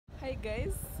Hi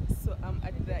guys, so I'm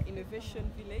at the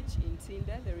Innovation Village in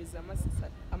Ntinda. There is a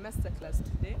masterclass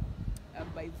today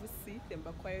by Vusi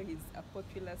Thembakwayo. He's a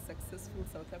popular, successful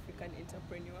South African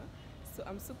entrepreneur. So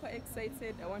I'm super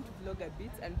excited. I want to vlog a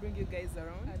bit and bring you guys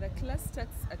around. The class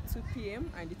starts at 2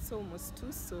 p.m. and it's almost 2,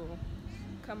 so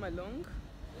come along.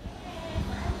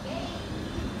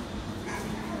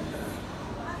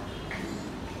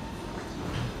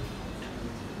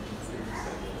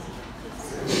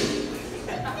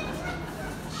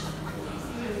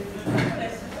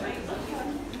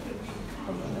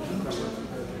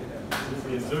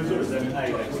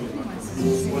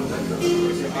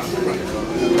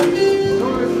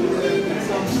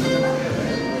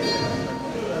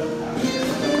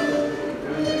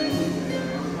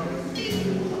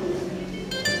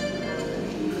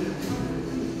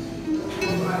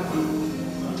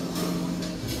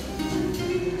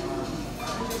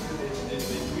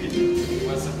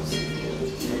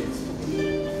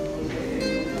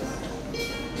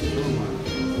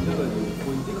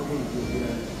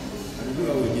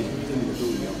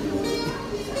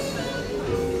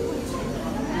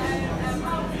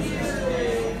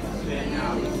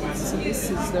 So this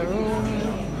is the room.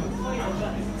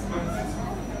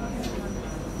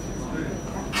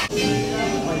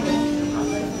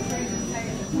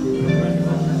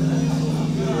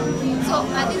 So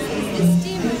is this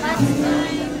team I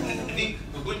think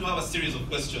we're going to have a series of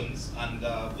questions, and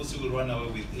Vusi will run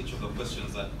away with each of the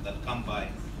questions that come by.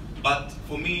 But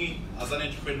for me, as an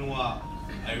entrepreneur,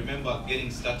 I remember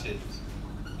getting started.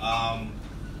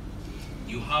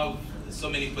 You have so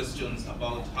many questions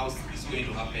about how it's going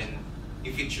to happen,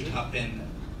 if it should happen.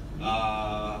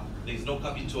 There's no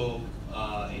capital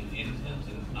in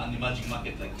an emerging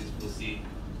market like this, Vusi.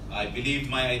 I believe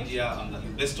my idea, I'm the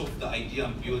best of the idea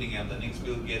I'm building, and the next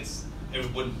Bill Gates.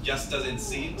 Everybody just doesn't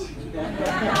see it.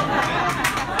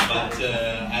 But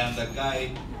I am the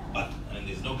guy, and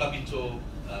there's no capital,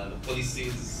 the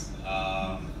policies.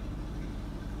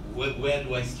 Where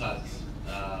do I start,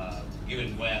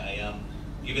 given where I am,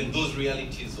 given those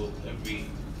realities of every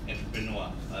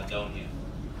entrepreneur down here?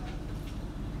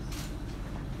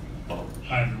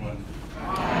 Hi, everyone.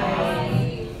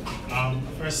 Hi.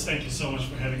 First, thank you so much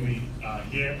for having me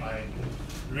here. I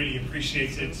really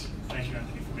appreciate it. Thank you,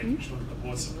 Anthony, for making sure that the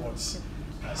board supports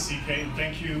CK. And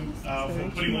thank you for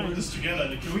putting all of this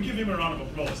together. Can we give him a round of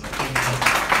applause?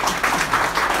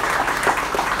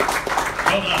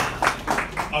 Well done.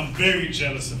 I'm very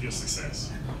jealous of your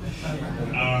success.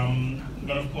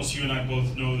 But of course, you and I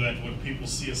both know that when people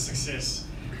see a success,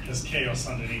 there's chaos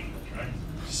underneath it, right?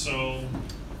 So,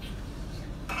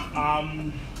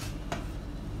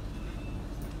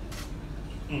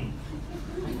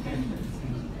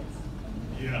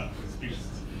 yeah,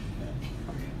 speechless.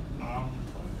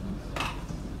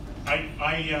 I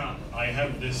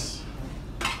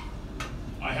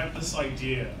have this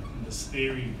idea, this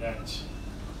theory that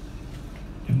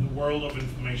in the world of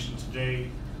information today,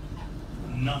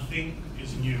 nothing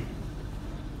is new.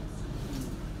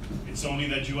 It's only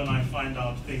that you and I find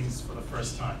out things for the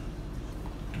first time.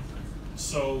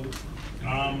 So,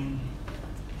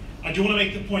 I do want to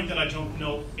make the point that I don't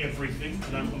know everything,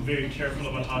 and I'm very careful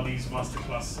about how these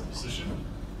masterclasses are positioned.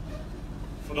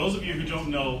 For those of you who don't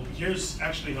know, here's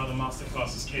actually how the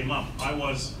masterclasses came up. I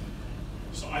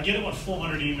get about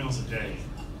 400 emails a day,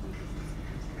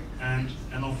 and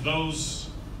of those,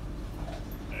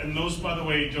 by the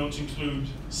way, don't include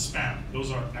spam.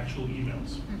 Those are actual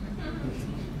emails.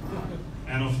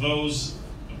 And of those,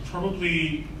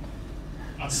 probably,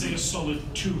 I'd say a solid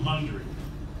 200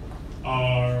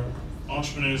 are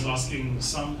entrepreneurs asking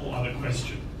some or other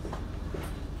question.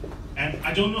 And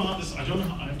I don't know how this, I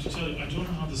have to tell you, I don't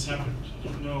know how this happened. I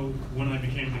don't know when I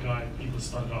became the guy people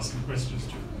started asking questions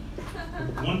to.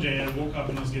 But one day I woke up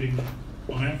and I was getting,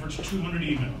 on average, 200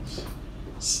 emails.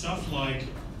 Stuff like,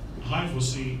 hi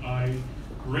Vusi, I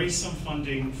raised some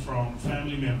funding from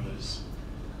family members.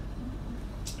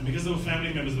 And because they were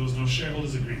family members, there was no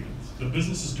shareholders agreement. The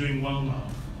business is doing well now.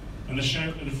 And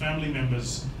the family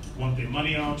members want their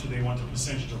money out, or they want a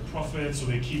percentage of profits, or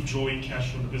they keep drawing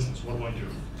cash from the business. What do I do?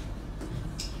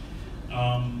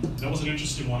 That was an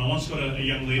interesting one. I once got a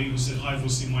young lady who said, hi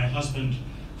Vusi, my husband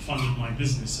funded my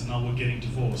business and now we're getting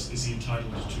divorced. Is he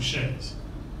entitled to shares?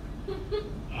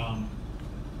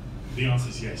 The answer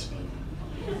is yes, by the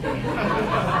way.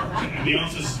 And the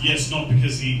answer is yes, not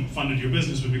because he funded your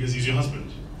business, but because he's your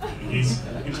husband. He's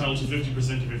entitled to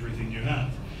 50% of everything you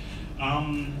have.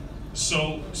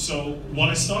 So what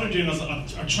I started doing was I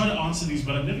try to answer these,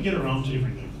 but I never get around to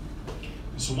everything.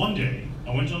 So one day,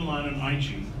 I went online on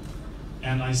IG,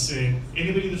 and I said,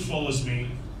 anybody that follows me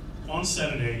on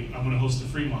Saturday, I'm going to host a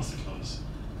free masterclass.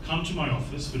 Come to my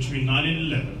office between 9 and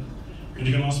 11, and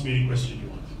you can ask me any question you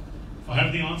want. If I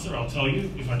have the answer, I'll tell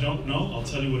you. If I don't know, I'll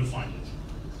tell you where to find it.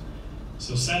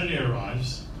 So Saturday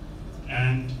arrives,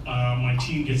 and my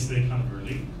team gets there kind of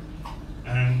early,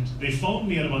 and they phone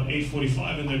me at about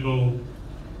 8:45, and they go,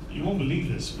 "You won't believe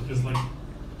this, but there's like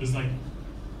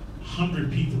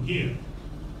 100 people here."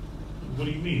 What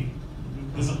do you mean?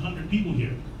 There's 100 people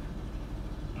here.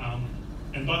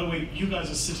 And by the way, you guys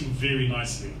are sitting very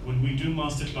nicely. When we do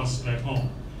masterclasses back home,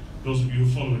 those of you who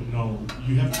follow it know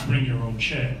you have to bring your own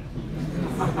chair.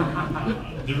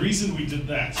 The reason we did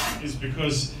that is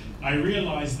because I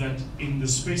realized that in the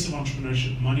space of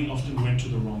entrepreneurship, money often went to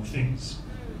the wrong things.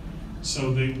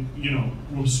 So they,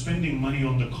 were spending money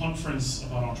on the conference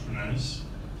about entrepreneurs,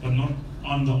 but not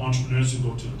on the entrepreneurs who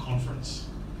go to the conference.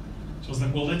 So I was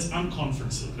like, well, let's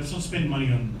unconference it. Let's not spend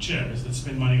money on chairs, let's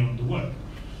spend money on the work.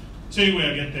 So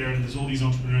anyway, I get there and there's all these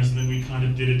entrepreneurs, and then we kind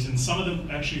of did it, and some of them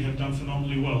actually have done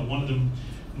phenomenally well. One of them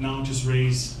now just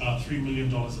raised $3 million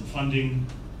in funding.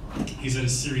 He's at a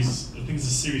series, I think it's a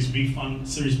Series B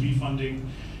funding.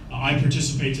 I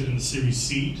participated in the Series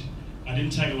Seed. I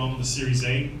didn't tag along with the Series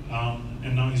A,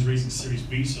 and now he's raising Series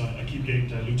B, so I keep getting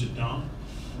diluted down,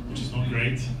 which is not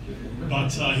great. But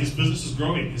his business is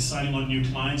growing. He's signing on new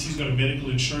clients. He's got a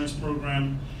medical insurance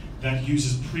program that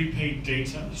uses prepaid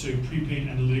data, so prepaid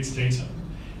analytics data,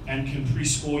 and can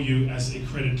pre-score you as a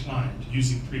credit client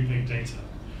using prepaid data.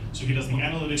 So he does the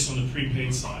analytics on the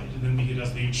prepaid side, and then he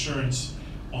does the insurance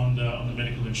on the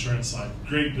medical insurance side.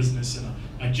 Great business, and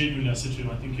I genuinely said to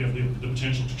him, I think you have the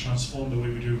potential to transform the way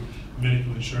we do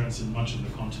medical insurance in much of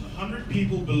the continent. 100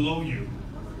 people below you,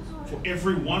 for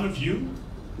every one of you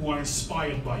who are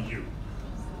inspired by you.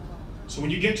 So when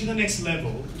you get to the next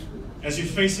level, as you're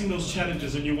facing those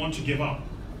challenges and you want to give up,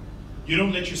 you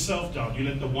don't let yourself down, you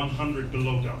let the 100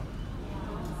 below down.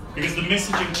 Because the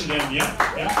messaging to them,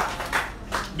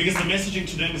 because the messaging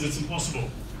to them is it's impossible,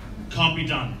 can't be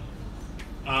done.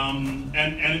 And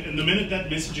the minute that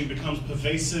messaging becomes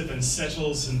pervasive and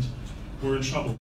settles, and we're in trouble.